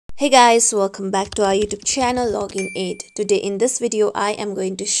Hey guys, welcome back to our YouTube channel Login Aid. Today in this video, I am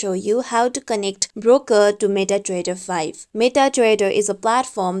going to show you how to connect broker to MetaTrader 5. MetaTrader is a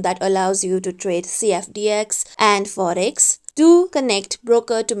platform that allows you to trade CFDX and Forex. To connect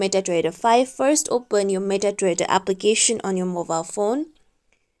broker to MetaTrader 5, first open your MetaTrader application on your mobile phone.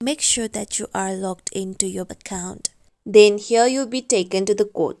 Make sure that you are logged into your account. Then here you'll be taken to the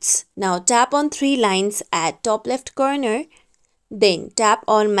quotes. Now tap on three lines at top left corner. Then tap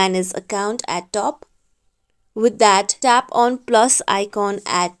on Manage Account at top. With that, tap on plus icon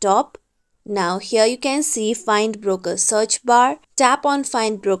at top. Now here you can see Find Broker search bar. Tap on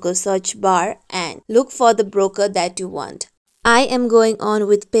Find Broker search bar and look for the broker that you want. I am going on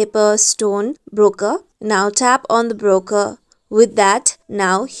with Paper Stone broker. Now tap on the broker. With that,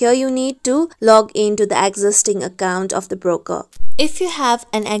 now here you need to log into the existing account of the broker. If you have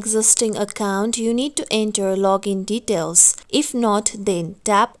an existing account, you need to enter login details. If not, then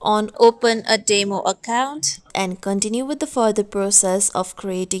tap on Open a Demo Account and continue with the further process of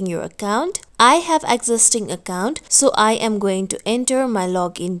creating your account. I have existing account, so I am going to enter my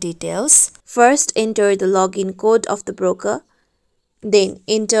login details. First, enter the login code of the broker. Then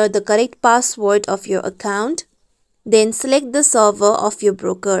enter the correct password of your account. Then select the server of your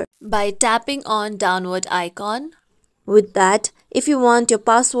broker by tapping on downward icon. With that, if you want your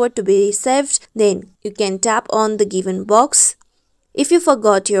password to be saved, then you can tap on the given box. If you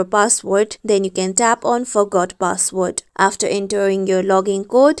forgot your password, then you can tap on Forgot Password. After entering your login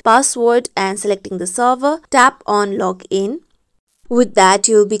code, password and selecting the server, tap on Login. With that,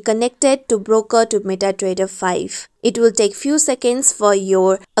 you will be connected to broker to MetaTrader 5. It will take few seconds for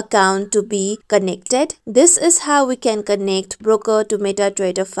your account to be connected. This is how we can connect broker to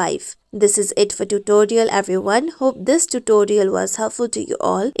MetaTrader 5. This is it for tutorial everyone. Hope this tutorial was helpful to you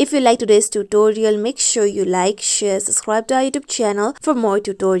all. If you like today's tutorial, make sure you like, share, subscribe to our YouTube channel for more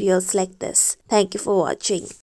tutorials like this. Thank you for watching.